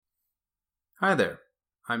Hi there,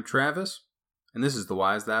 I'm Travis, and this is the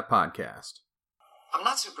Why Is That podcast. I'm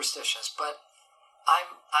not superstitious, but I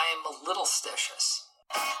am a little stitious.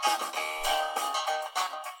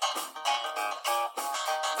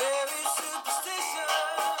 Very superstitious.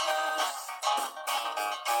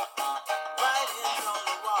 Writings on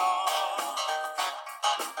the wall.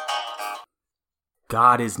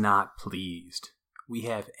 God is not pleased. We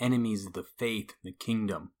have enemies of the faith and the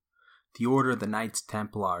kingdom. The Order of the Knights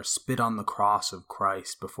Templar spit on the cross of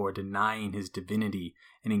Christ before denying his divinity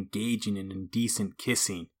and engaging in indecent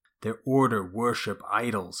kissing. Their order worship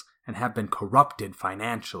idols and have been corrupted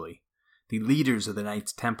financially. The leaders of the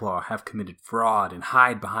Knights Templar have committed fraud and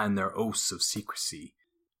hide behind their oaths of secrecy.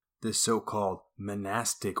 This so-called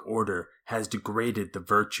monastic order has degraded the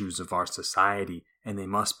virtues of our society, and they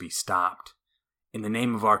must be stopped. In the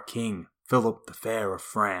name of our King, Philip the Fair of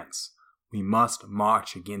France, we must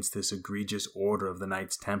march against this egregious order of the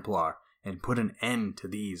Knights Templar and put an end to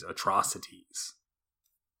these atrocities.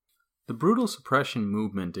 The brutal suppression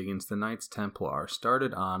movement against the Knights Templar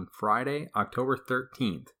started on Friday, October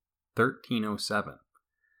 13th, 1307.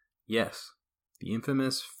 Yes, the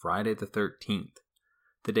infamous Friday the 13th,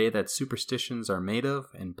 the day that superstitions are made of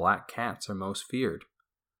and black cats are most feared.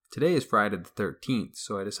 Today is Friday the 13th,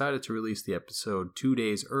 so I decided to release the episode 2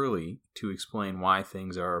 days early to explain why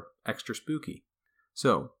things are extra spooky.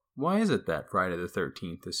 So, why is it that Friday the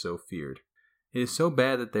 13th is so feared? It is so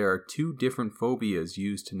bad that there are 2 different phobias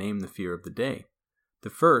used to name the fear of the day. The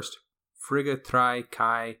first, Frigga Tri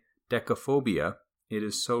Kai Decaphobia, it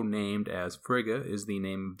is so named as Frigga is the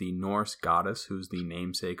name of the Norse goddess who's the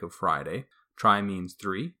namesake of Friday. Tri means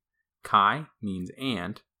 3, Kai means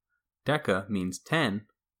and, Deca means 10,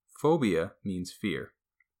 Phobia means fear.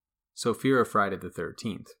 So fear of Friday the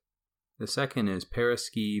 13th. The second is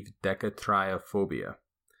Paraskeev Decatriophobia.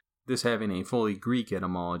 This having a fully Greek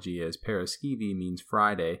etymology as Paraskevi means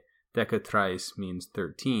Friday, Decatrais means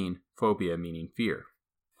 13, phobia meaning fear.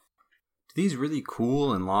 Do these really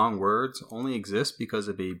cool and long words only exist because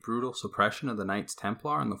of a brutal suppression of the Knights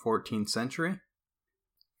Templar in the 14th century?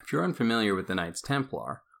 If you're unfamiliar with the Knights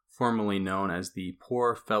Templar, formerly known as the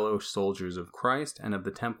Poor Fellow Soldiers of Christ and of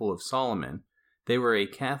the Temple of Solomon, they were a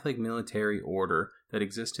Catholic military order that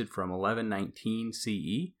existed from 1119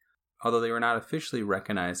 CE, although they were not officially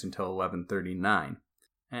recognized until 1139,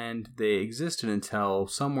 and they existed until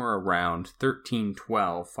somewhere around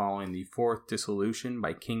 1312 following the fourth dissolution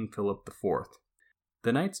by King Philip IV.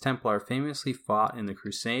 The Knights Templar famously fought in the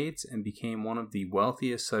Crusades and became one of the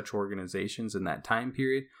wealthiest such organizations in that time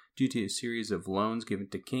period due to a series of loans given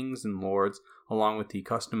to kings and lords, along with the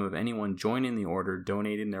custom of anyone joining the order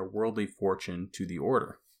donating their worldly fortune to the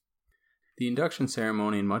order. The induction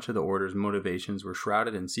ceremony and much of the order's motivations were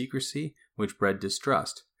shrouded in secrecy, which bred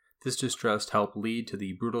distrust. This distrust helped lead to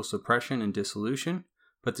the brutal suppression and dissolution,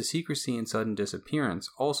 but the secrecy and sudden disappearance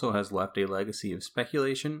also has left a legacy of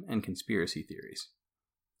speculation and conspiracy theories.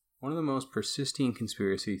 One of the most persisting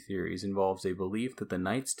conspiracy theories involves a belief that the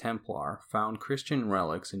Knights Templar found Christian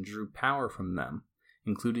relics and drew power from them,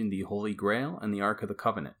 including the Holy Grail and the Ark of the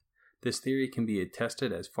Covenant. This theory can be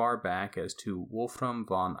attested as far back as to Wolfram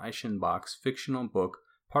von Eichenbach's fictional book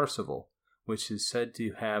Parsifal, which is said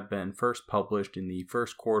to have been first published in the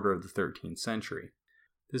first quarter of the 13th century.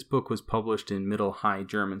 This book was published in Middle High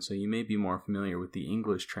German, so you may be more familiar with the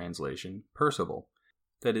English translation, Percival.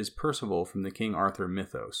 That is Percival from the King Arthur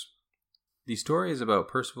mythos. The story is about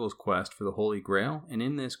Percival's quest for the Holy Grail, and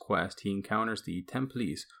in this quest he encounters the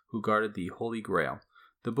Templiers who guarded the Holy Grail.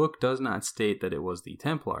 The book does not state that it was the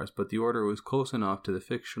Templars, but the order was close enough to the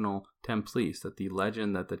fictional Templiers that the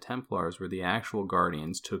legend that the Templars were the actual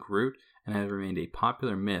guardians took root and has remained a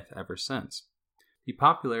popular myth ever since. The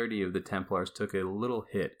popularity of the Templars took a little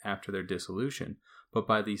hit after their dissolution, but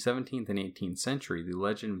by the 17th and 18th century, the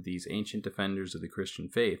legend of these ancient defenders of the Christian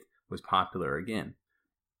faith was popular again.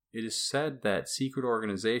 It is said that secret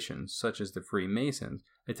organizations, such as the Freemasons,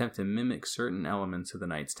 attempt to mimic certain elements of the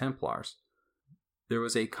Knights Templars. There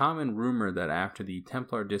was a common rumor that after the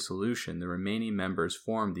Templar dissolution, the remaining members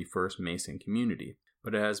formed the first Mason community,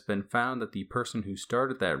 but it has been found that the person who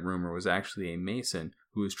started that rumor was actually a Mason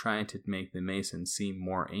who was trying to make the Masons seem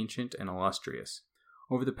more ancient and illustrious.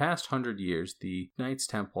 Over the past 100 years, the Knights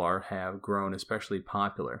Templar have grown especially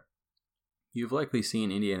popular. You've likely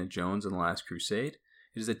seen Indiana Jones and the Last Crusade.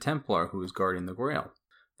 It is a Templar who is guarding the Grail.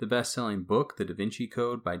 The best-selling book, The Da Vinci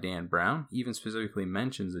Code by Dan Brown, even specifically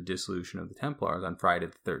mentions the dissolution of the Templars on Friday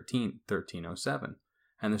the 13th, 1307,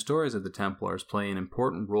 and the stories of the Templars play an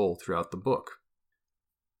important role throughout the book.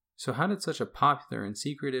 So how did such a popular and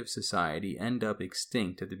secretive society end up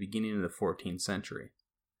extinct at the beginning of the 14th century?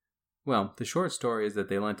 Well, the short story is that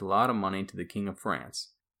they lent a lot of money to the King of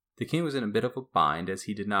France. The king was in a bit of a bind as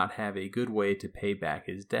he did not have a good way to pay back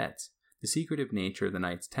his debts. The secretive nature of the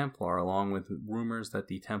Knights Templar, along with rumors that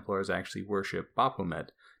the Templars actually worship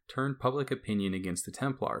Baphomet, turned public opinion against the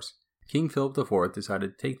Templars. King Philip IV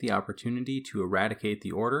decided to take the opportunity to eradicate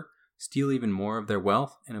the order, steal even more of their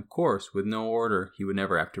wealth, and of course, with no order, he would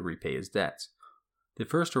never have to repay his debts. The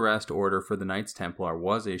first arrest order for the Knights Templar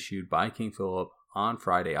was issued by King Philip on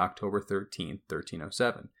Friday, October 13,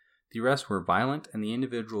 1307. The arrests were violent, and the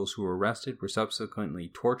individuals who were arrested were subsequently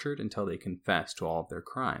tortured until they confessed to all of their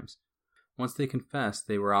crimes. Once they confessed,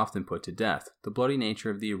 they were often put to death. The bloody nature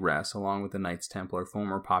of the arrests, along with the Knights Templar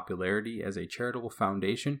former popularity as a charitable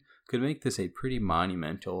foundation, could make this a pretty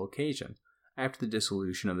monumental occasion. After the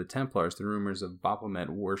dissolution of the Templars, the rumors of Baphomet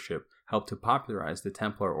worship helped to popularize the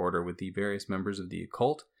Templar order with the various members of the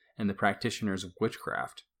occult and the practitioners of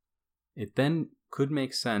witchcraft. It then could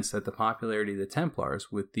make sense that the popularity of the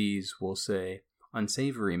Templars, with these, we'll say,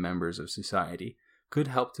 unsavory members of society, could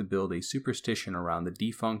help to build a superstition around the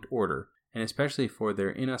defunct order, and especially for their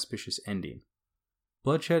inauspicious ending.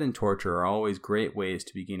 Bloodshed and torture are always great ways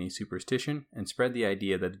to begin a superstition and spread the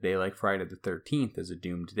idea that a day like Friday the 13th is a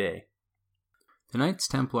doomed day. The Knights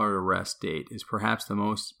Templar arrest date is perhaps the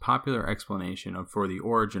most popular explanation for the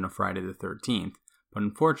origin of Friday the 13th, but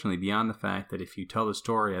unfortunately beyond the fact that if you tell the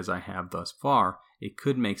story as I have thus far, it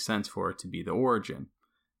could make sense for it to be the origin.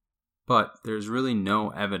 But there's really no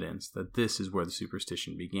evidence that this is where the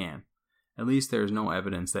superstition began. At least there is no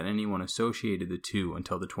evidence that anyone associated the two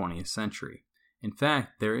until the 20th century. In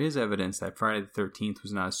fact, there is evidence that Friday the 13th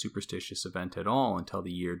was not a superstitious event at all until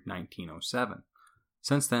the year 1907.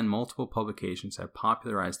 Since then, multiple publications have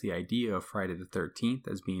popularized the idea of Friday the 13th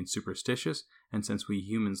as being superstitious, and since we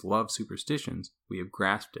humans love superstitions, we have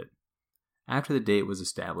grasped it. After the date was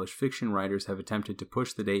established, fiction writers have attempted to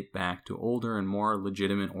push the date back to older and more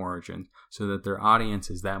legitimate origins so that their audience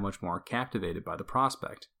is that much more captivated by the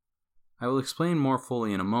prospect. I will explain more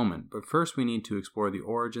fully in a moment, but first we need to explore the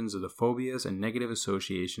origins of the phobias and negative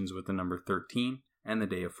associations with the number 13 and the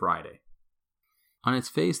day of Friday. On its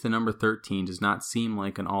face, the number 13 does not seem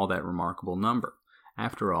like an all that remarkable number.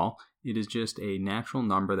 After all, it is just a natural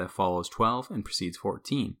number that follows 12 and precedes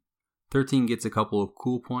 14. 13 gets a couple of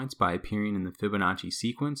cool points by appearing in the Fibonacci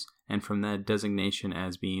sequence, and from that designation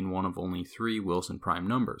as being one of only 3 Wilson prime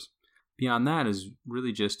numbers. Beyond that is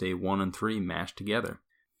really just a 1 and 3 mashed together.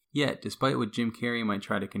 Yet, despite what Jim Carrey might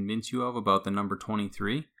try to convince you of about the number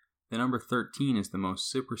 23, the number 13 is the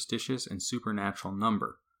most superstitious and supernatural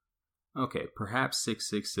number. Okay, perhaps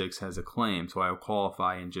 666 has a claim, so I will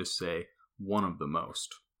qualify and just say one of the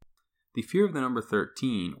most. The fear of the number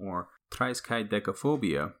 13, or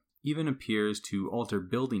triskaidekaphobia, even appears to alter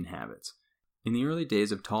building habits. In the early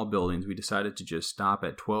days of tall buildings, we decided to just stop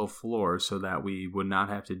at 12 floors so that we would not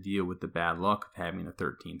have to deal with the bad luck of having a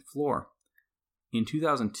 13th floor. In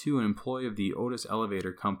 2002, an employee of the Otis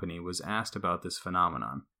Elevator Company was asked about this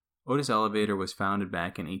phenomenon. Otis Elevator was founded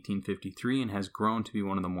back in 1853 and has grown to be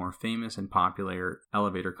one of the more famous and popular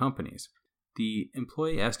elevator companies. The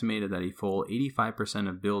employee estimated that a full 85%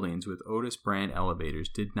 of buildings with Otis brand elevators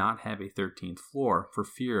did not have a 13th floor for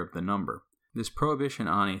fear of the number. This prohibition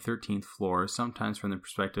on a 13th floor is sometimes from the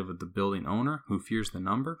perspective of the building owner, who fears the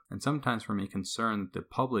number, and sometimes from a concern that the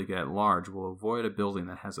public at large will avoid a building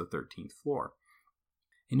that has a 13th floor.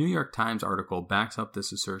 A New York Times article backs up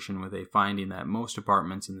this assertion with a finding that most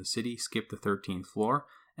apartments in the city skip the 13th floor,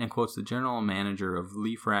 and quotes the general manager of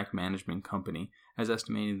Leafrack Management Company as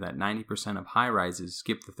estimating that 90% of high-rises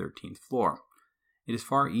skip the 13th floor. It is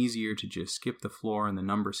far easier to just skip the floor in the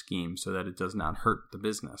number scheme so that it does not hurt the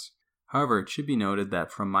business. However, it should be noted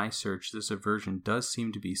that from my search, this aversion does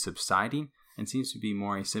seem to be subsiding and seems to be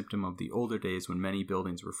more a symptom of the older days when many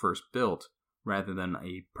buildings were first built, rather than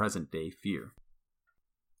a present-day fear.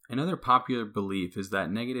 Another popular belief is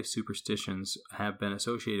that negative superstitions have been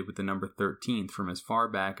associated with the number 13 from as far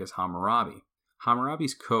back as Hammurabi.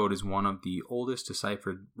 Hammurabi's code is one of the oldest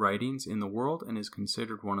deciphered writings in the world and is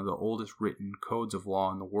considered one of the oldest written codes of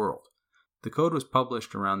law in the world. The code was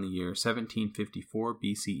published around the year 1754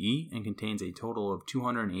 BCE and contains a total of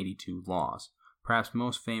 282 laws. Perhaps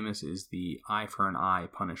most famous is the eye for an eye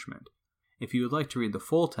punishment. If you would like to read the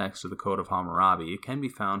full text of the Code of Hammurabi, it can be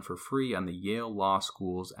found for free on the Yale Law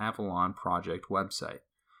School's Avalon Project website.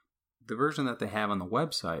 The version that they have on the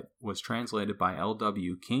website was translated by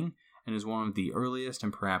L.W. King and is one of the earliest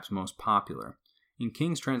and perhaps most popular. In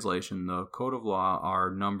King's translation, the Code of Law are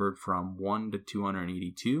numbered from 1 to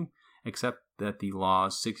 282, except that the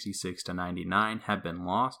laws 66 to 99 have been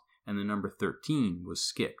lost and the number 13 was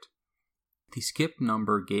skipped. The skipped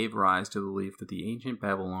number gave rise to the belief that the ancient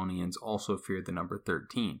Babylonians also feared the number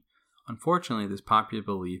 13. Unfortunately, this popular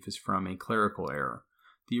belief is from a clerical error.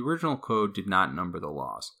 The original code did not number the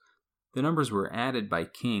laws. The numbers were added by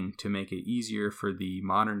King to make it easier for the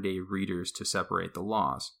modern-day readers to separate the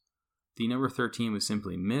laws. The number 13 was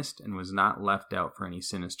simply missed and was not left out for any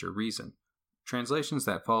sinister reason. Translations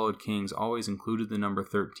that followed King's always included the number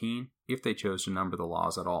 13 if they chose to number the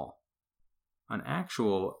laws at all. An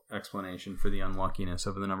actual explanation for the unluckiness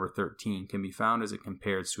of the number 13 can be found as it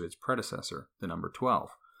compares to its predecessor, the number 12.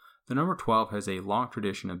 The number 12 has a long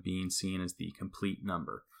tradition of being seen as the complete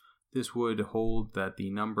number. This would hold that the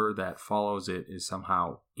number that follows it is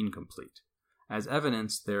somehow incomplete. As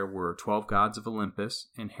evidence, there were 12 gods of Olympus,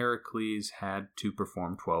 and Heracles had to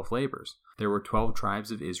perform 12 labors. There were 12 tribes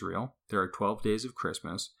of Israel. There are 12 days of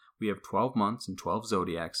Christmas. We have 12 months and 12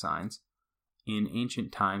 zodiac signs. In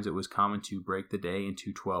ancient times, it was common to break the day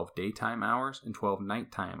into 12 daytime hours and 12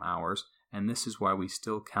 nighttime hours, and this is why we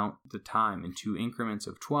still count the time in 2 increments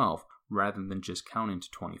of 12 rather than just counting to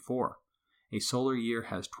 24. A solar year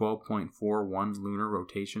has 12.41 lunar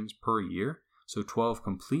rotations per year, so 12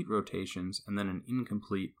 complete rotations and then an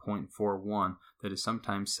incomplete 0.41 that is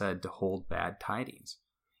sometimes said to hold bad tidings.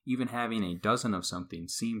 Even having a dozen of something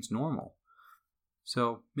seems normal.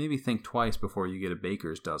 So maybe think twice before you get a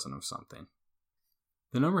baker's dozen of something.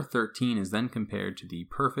 The number 13 is then compared to the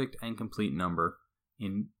perfect and complete number.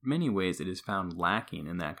 In many ways, it is found lacking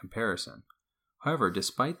in that comparison. However,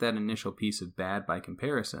 despite that initial piece of bad by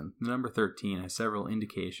comparison, the number 13 has several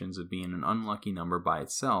indications of being an unlucky number by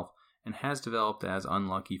itself and has developed as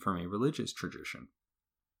unlucky from a religious tradition.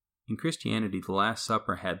 In Christianity, the Last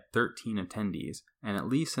Supper had 13 attendees, and at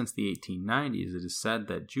least since the 1890s, it is said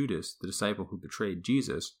that Judas, the disciple who betrayed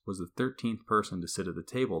Jesus, was the 13th person to sit at the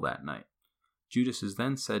table that night. Judas is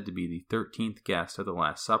then said to be the 13th guest at the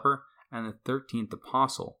Last Supper and the 13th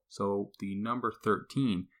apostle, so the number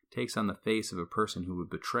 13 takes on the face of a person who would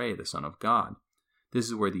betray the Son of God. This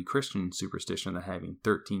is where the Christian superstition that having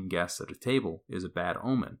 13 guests at a table is a bad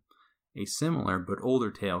omen. A similar but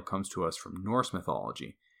older tale comes to us from Norse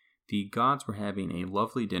mythology. The gods were having a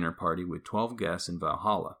lovely dinner party with 12 guests in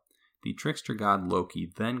Valhalla. The trickster god Loki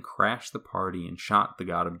then crashed the party and shot the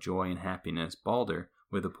god of joy and happiness, Balder,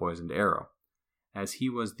 with a poisoned arrow. As he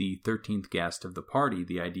was the 13th guest of the party,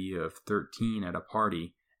 the idea of 13 at a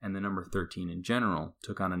party and the number 13 in general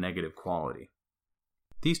took on a negative quality.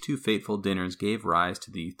 These 2 fateful dinners gave rise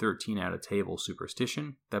to the 13 at a table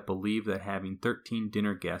superstition that believed that having 13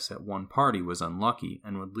 dinner guests at one party was unlucky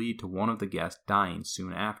and would lead to one of the guests dying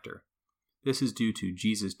soon after. This is due to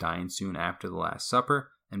Jesus dying soon after the Last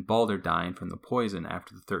Supper and Balder dying from the poison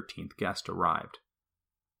after the 13th guest arrived.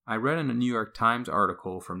 I read in a New York Times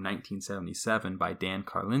article from 1977 by Dan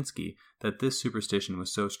Karlinski that this superstition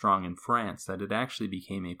was so strong in France that it actually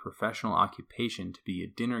became a professional occupation to be a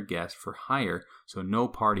dinner guest for hire, so no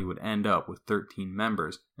party would end up with 13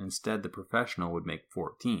 members, and instead the professional would make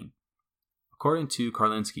 14. According to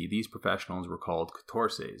Karlinski, these professionals were called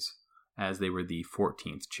quatorces, as they were the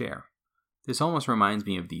 14th chair. This almost reminds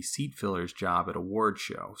me of the seat filler's job at award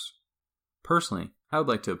shows. Personally, I would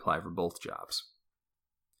like to apply for both jobs.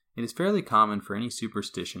 It is fairly common for any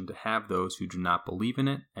superstition to have those who do not believe in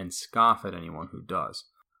it and scoff at anyone who does.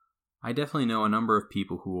 I definitely know a number of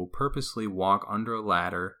people who will purposely walk under a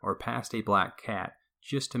ladder or past a black cat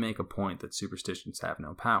just to make a point that superstitions have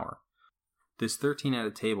no power. This 13 at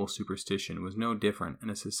a table superstition was no different,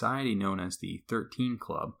 and a society known as the 13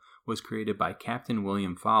 Club was created by Captain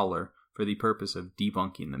William Fowler for the purpose of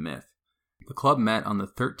debunking the myth. The club met on the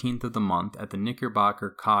 13th of the month at the Knickerbocker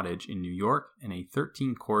Cottage in New York, and a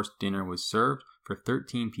 13-course dinner was served for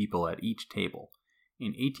 13 people at each table.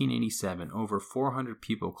 In 1887, over 400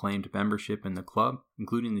 people claimed membership in the club,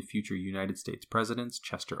 including the future United States presidents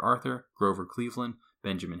Chester Arthur, Grover Cleveland,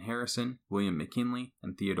 Benjamin Harrison, William McKinley,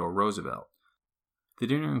 and Theodore Roosevelt. The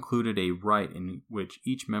dinner included a rite in which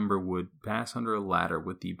each member would pass under a ladder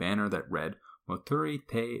with the banner that read, Moturi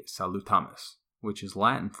te salutamus, which is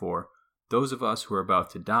Latin for, those of us who are about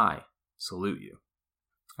to die, salute you.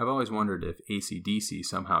 I've always wondered if AC/DC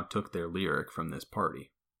somehow took their lyric from this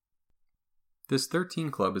party. This 13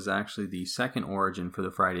 Club is actually the second origin for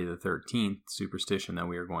the Friday the 13th superstition that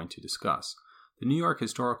we are going to discuss. The New York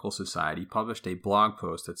Historical Society published a blog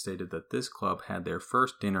post that stated that this club had their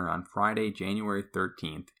first dinner on Friday, January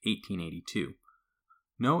 13th, 1882.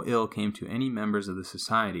 No ill came to any members of the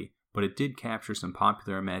society, but it did capture some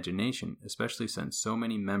popular imagination, especially since so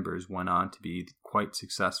many members went on to be quite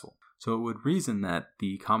successful. So it would reason that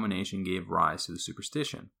the combination gave rise to the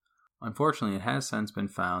superstition. Unfortunately, it has since been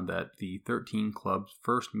found that the 13 Club's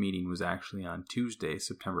first meeting was actually on Tuesday,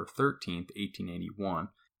 September 13th, 1881,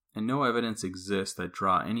 and no evidence exists that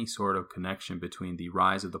draw any sort of connection between the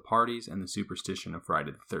rise of the parties and the superstition of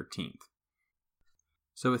Friday the 13th.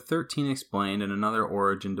 So with 13 explained and another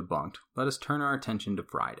origin debunked, let us turn our attention to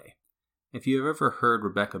Friday. If you have ever heard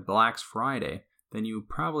Rebecca Black's Friday, then you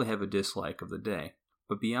probably have a dislike of the day.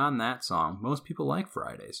 But beyond that song, most people like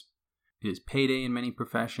Fridays. It is payday in many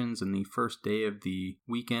professions and the first day of the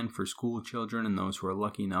weekend for school children and those who are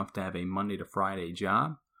lucky enough to have a Monday to Friday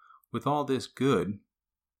job. With all this good,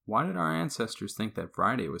 why did our ancestors think that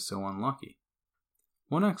Friday was so unlucky?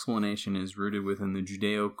 One explanation is rooted within the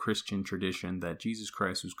Judeo-Christian tradition that Jesus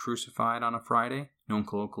Christ was crucified on a Friday, known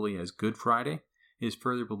colloquially as Good Friday. It is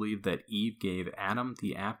further believed that Eve gave Adam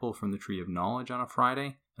the apple from the tree of knowledge on a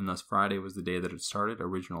Friday, and thus Friday was the day that it started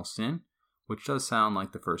original sin, which does sound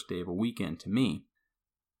like the first day of a weekend to me.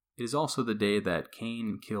 It is also the day that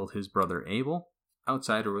Cain killed his brother Abel.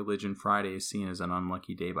 Outside of religion, Friday is seen as an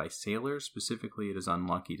unlucky day by sailors. Specifically, it is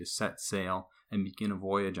unlucky to set sail and begin a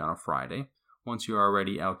voyage on a Friday. Once you are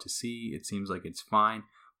already out to sea, it seems like it's fine,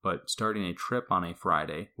 but starting a trip on a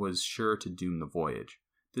Friday was sure to doom the voyage.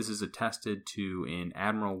 This is attested to in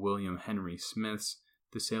Admiral William Henry Smith's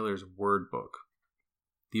The Sailor's Word Book.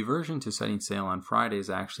 The aversion to setting sail on Fridays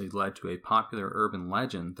actually led to a popular urban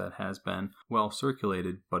legend that has been well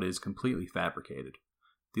circulated but is completely fabricated.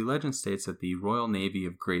 The legend states that the Royal Navy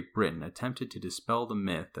of Great Britain attempted to dispel the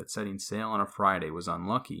myth that setting sail on a Friday was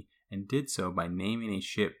unlucky and did so by naming a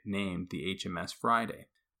ship named the HMS Friday,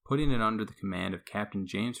 putting it under the command of Captain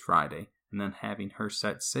James Friday, and then having her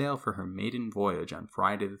set sail for her maiden voyage on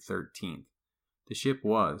Friday the 13th. The ship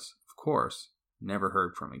was, of course, never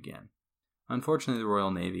heard from again. Unfortunately, the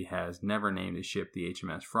Royal Navy has never named a ship the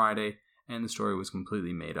HMS Friday, and the story was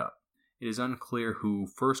completely made up. It is unclear who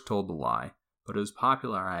first told the lie, but it was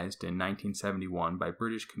popularized in 1971 by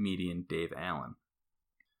British comedian Dave Allen.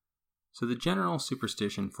 So the general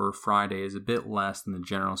superstition for Friday is a bit less than the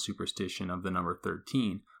general superstition of the number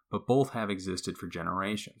 13, but both have existed for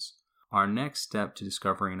generations. Our next step to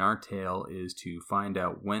discovering our tale is to find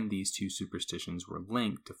out when these two superstitions were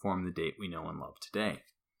linked to form the date we know and love today.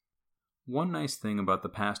 One nice thing about the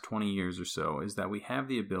past 20 years or so is that we have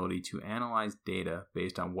the ability to analyze data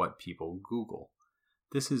based on what people Google.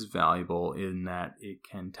 This is valuable in that it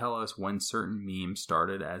can tell us when certain memes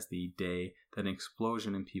started as the day that an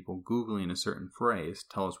explosion in people Googling a certain phrase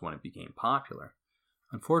tell us when it became popular.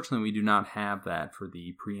 Unfortunately, we do not have that for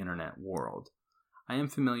the pre-internet world. I am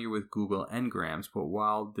familiar with Google Ngrams, but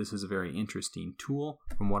while this is a very interesting tool,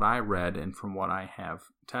 from what I read and from what I have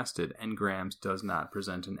tested, Ngrams does not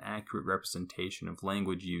present an accurate representation of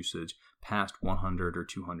language usage past 100 or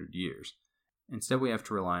 200 years. Instead, we have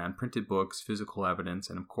to rely on printed books, physical evidence,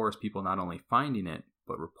 and of course people not only finding it,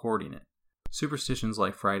 but reporting it. Superstitions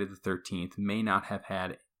like Friday the 13th may not have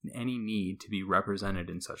had any need to be represented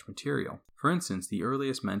in such material. For instance, the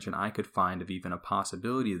earliest mention I could find of even a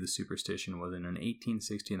possibility of the superstition was in an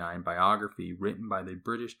 1869 biography written by the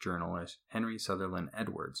British journalist Henry Sutherland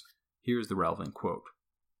Edwards. Here's the relevant quote.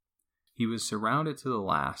 "He was surrounded to the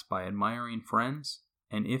last by admiring friends,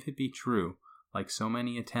 and if it be true, like so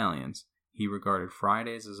many Italians, he regarded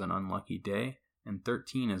Fridays as an unlucky day, and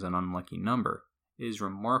 13 as an unlucky number. It is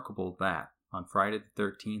remarkable that, on Friday the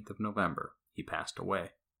 13th of November, he passed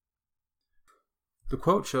away." The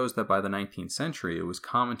quote shows that by the 19th century it was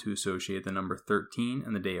common to associate the number 13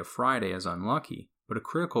 and the day of Friday as unlucky, but a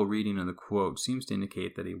critical reading of the quote seems to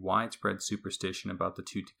indicate that a widespread superstition about the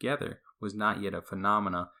two together was not yet a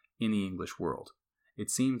phenomena in the English world. It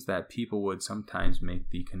seems that people would sometimes make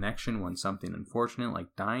the connection when something unfortunate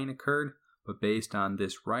like dying occurred, but based on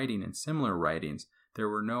this writing and similar writings, there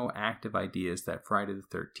were no active ideas that Friday the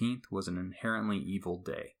 13th was an inherently evil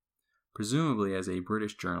day. Presumably, as a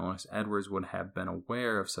British journalist, Edwards would have been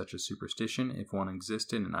aware of such a superstition if one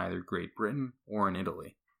existed in either Great Britain or in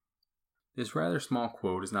Italy. This rather small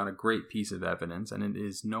quote is not a great piece of evidence, and it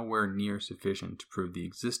is nowhere near sufficient to prove the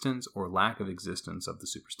existence or lack of existence of the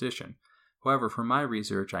superstition. However, from my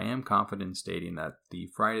research, I am confident in stating that the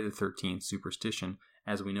Friday the 13th superstition,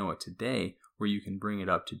 as we know it today, where you can bring it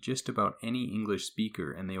up to just about any English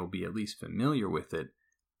speaker and they will be at least familiar with it,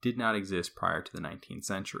 did not exist prior to the 19th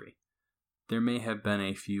century. There may have been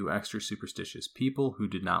a few extra superstitious people who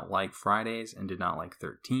did not like Fridays and did not like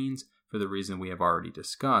 13s for the reason we have already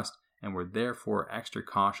discussed and were therefore extra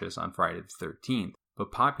cautious on Friday the 13th,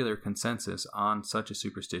 but popular consensus on such a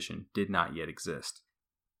superstition did not yet exist.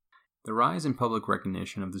 The rise in public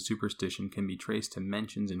recognition of the superstition can be traced to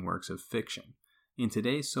mentions in works of fiction. In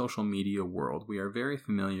today's social media world, we are very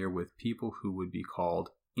familiar with people who would be called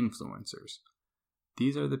influencers.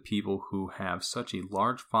 These are the people who have such a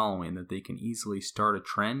large following that they can easily start a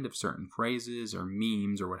trend of certain phrases or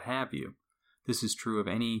memes or what have you. This is true of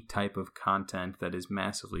any type of content that is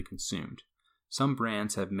massively consumed. Some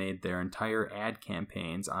brands have made their entire ad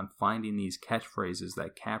campaigns on finding these catchphrases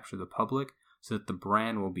that capture the public so that the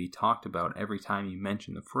brand will be talked about every time you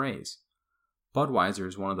mention the phrase. Budweiser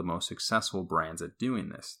is one of the most successful brands at doing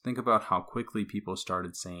this. Think about how quickly people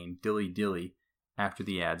started saying dilly dilly after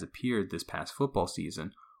the ads appeared this past football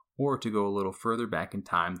season, or to go a little further back in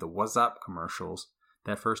time, the What's Up commercials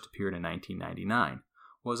that first appeared in 1999.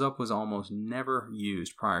 What's Up was almost never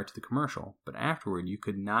used prior to the commercial, but afterward you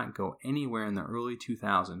could not go anywhere in the early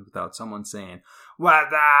 2000s without someone saying,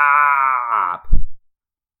 "What's up?"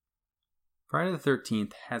 Friday the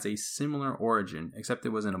 13th has a similar origin, except it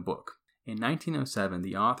was in a book. In 1907,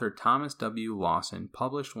 the author Thomas W. Lawson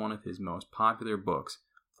published one of his most popular books,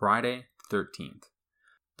 Friday the 13th.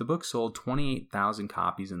 The book sold 28,000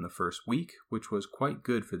 copies in the first week, which was quite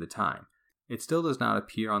good for the time. It still does not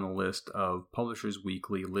appear on the list of Publishers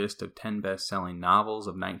Weekly list of 10 best-selling novels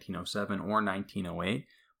of 1907 or 1908,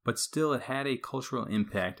 but still it had a cultural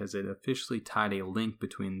impact as it officially tied a link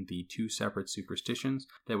between the two separate superstitions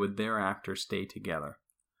that would thereafter stay together.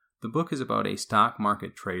 The book is about a stock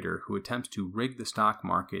market trader who attempts to rig the stock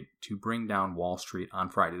market to bring down Wall Street on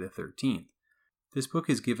Friday the 13th. This book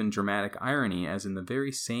is given dramatic irony as in the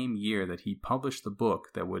very same year that he published the book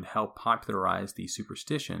that would help popularize the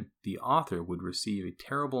superstition, the author would receive a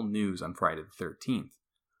terrible news on Friday the 13th.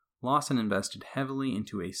 Lawson invested heavily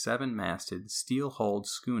into a 7-masted, steel-hulled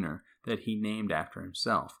schooner that he named after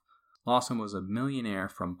himself. Lawson was a millionaire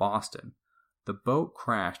from Boston. The boat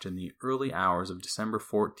crashed in the early hours of December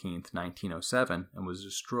 14, 1907, and was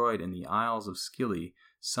destroyed in the Isles of Scilly,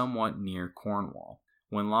 somewhat near Cornwall.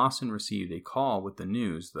 When Lawson received a call with the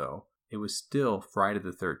news, though, it was still Friday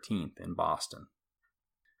the 13th in Boston.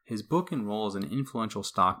 His book and role as an influential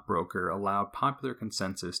stockbroker allowed popular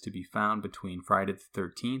consensus to be found between Friday the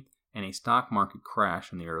 13th and a stock market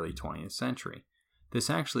crash in the early 20th century. This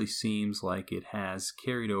actually seems like it has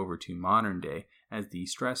carried over to modern day, as the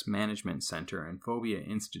Stress Management Center and Phobia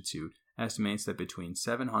Institute estimates that between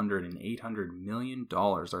 $700 and $800 million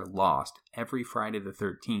are lost every Friday the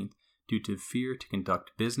 13th due to fear to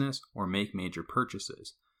conduct business or make major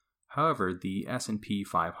purchases. However, the S&P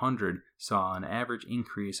 500 saw an average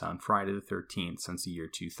increase on Friday the 13th since the year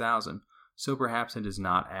 2000, so perhaps it is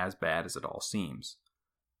not as bad as it all seems.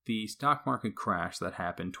 The stock market crash that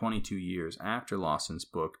happened 22 years after Lawson's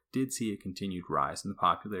book did see a continued rise in the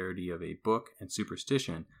popularity of a book and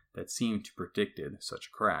superstition that seemed to predicted such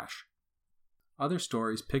a crash. Other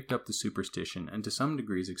stories picked up the superstition and to some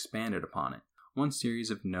degrees expanded upon it. One series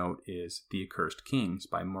of note is The Accursed Kings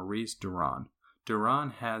by Maurice Durand.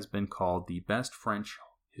 Durand has been called the best French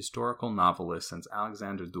historical novelist since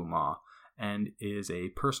Alexandre Dumas and is a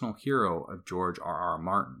personal hero of George R.R.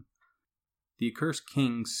 Martin. The Accursed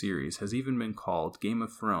Kings series has even been called Game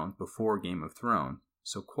of Thrones before Game of Thrones,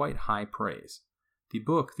 so quite high praise. The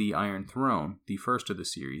book, The Iron Throne, the first of the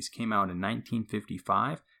series, came out in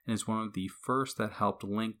 1955 and is one of the first that helped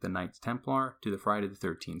link the Knights Templar to the Friday the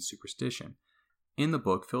 13th superstition. In the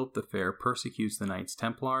book, Philip the Fair persecutes the Knights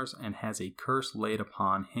Templars and has a curse laid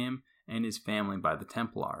upon him and his family by the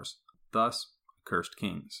Templars, thus Accursed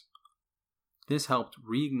Kings. This helped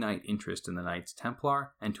reignite interest in the Knights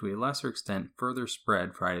Templar and to a lesser extent further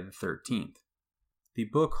spread Friday the 13th. The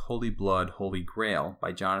book Holy Blood, Holy Grail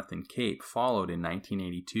by Jonathan Cape followed in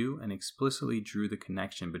 1982 and explicitly drew the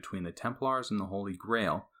connection between the Templars and the Holy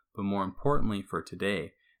Grail, but more importantly for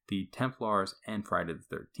today, the Templars and Friday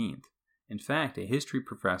the 13th. In fact, a history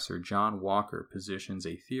professor, John Walker, positions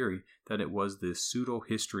a theory that it was this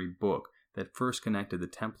pseudo-history book that first connected the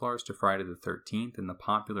Templars to Friday the 13th in the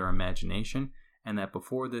popular imagination, and that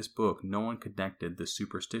before this book no one connected the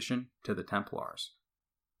superstition to the Templars.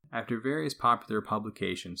 After various popular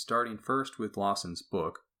publications, starting first with Lawson's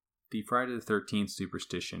book, the Friday the 13th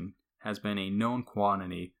superstition has been a known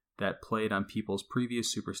quantity that played on people's previous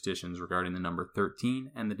superstitions regarding the number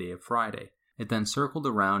 13 and the day of Friday. It then circled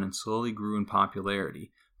around and slowly grew in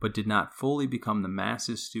popularity, but did not fully become the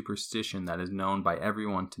massive superstition that is known by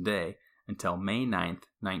everyone today until May 9th,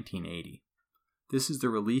 1980. This is the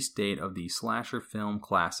release date of the slasher film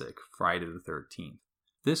classic, Friday the 13th.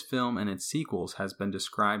 This film and its sequels has been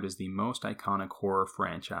described as the most iconic horror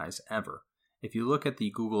franchise ever. If you look at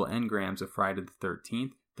the Google Ngrams of Friday the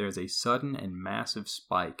 13th, there's a sudden and massive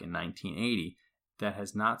spike in 1980 that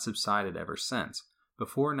has not subsided ever since.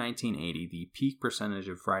 Before 1980, the peak percentage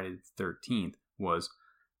of Friday the 13th was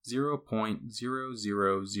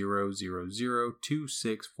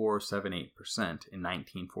 0.00000026478% in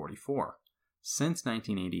 1944. Since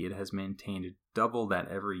 1980, it has maintained double that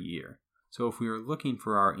every year. So if we are looking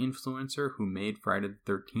for our influencer who made Friday the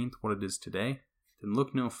 13th what it is today, then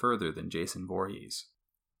look no further than Jason Voorhees.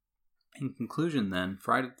 In conclusion, then,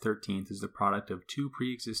 Friday the 13th is the product of two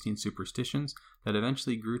pre-existing superstitions that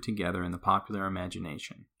eventually grew together in the popular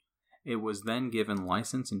imagination. It was then given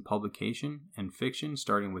license in publication and fiction,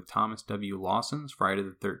 starting with Thomas W. Lawson's Friday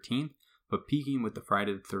the 13th, but peaking with the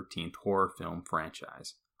Friday the 13th horror film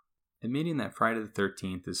franchise. Admitting that Friday the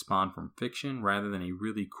 13th is spawned from fiction rather than a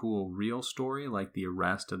really cool real story like the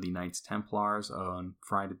arrest of the Knights Templars on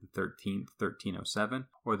Friday the 13th, 1307,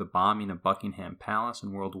 or the bombing of Buckingham Palace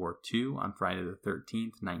in World War II on Friday the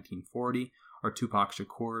 13th, 1940, or Tupac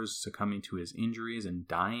Shakur's succumbing to his injuries and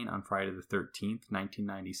dying on Friday the 13th,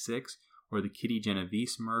 1996, or the Kitty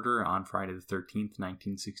Genovese murder on Friday the 13th,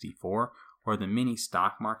 1964, or the mini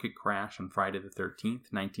stock market crash on Friday the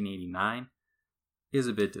 13th, 1989, is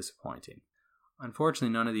a bit disappointing.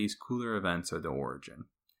 Unfortunately, none of these cooler events are the origin.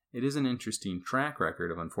 It is an interesting track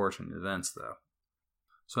record of unfortunate events, though.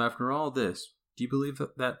 So after all this, do you believe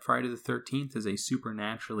that Friday the 13th is a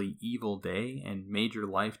supernaturally evil day and major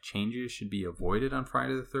life changes should be avoided on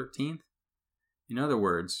Friday the 13th? In other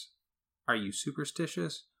words, are you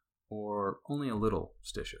superstitious or only a little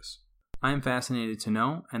stitious? I am fascinated to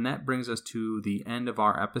know, and that brings us to the end of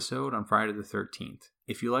our episode on Friday the 13th.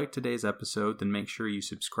 If you liked today's episode, then make sure you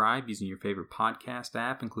subscribe using your favorite podcast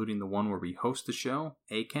app, including the one where we host the show,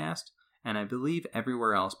 Acast, and I believe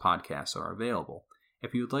everywhere else podcasts are available.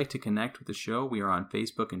 If you would like to connect with the show, we are on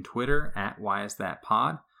Facebook and Twitter at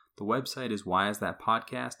WhyIsThatPod. The website is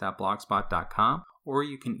whyisthatpodcast.blogspot.com, or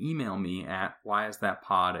you can email me at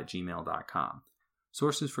whyisthatpod@gmail.com.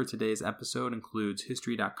 Sources for today's episode includes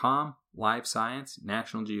History.com, Live Science,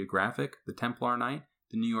 National Geographic, The Templar Knight,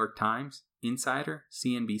 The New York Times, Insider,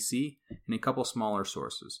 CNBC, and a couple smaller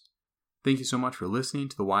sources. Thank you so much for listening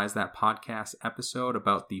to the Why Is That Podcast episode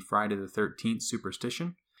about the Friday the 13th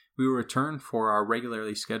superstition. We will return for our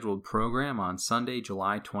regularly scheduled program on Sunday,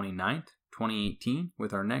 July 29th, 2018,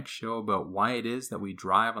 with our next show about why it is that we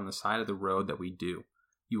drive on the side of the road that we do.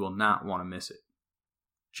 You will not want to miss it.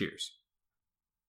 Cheers.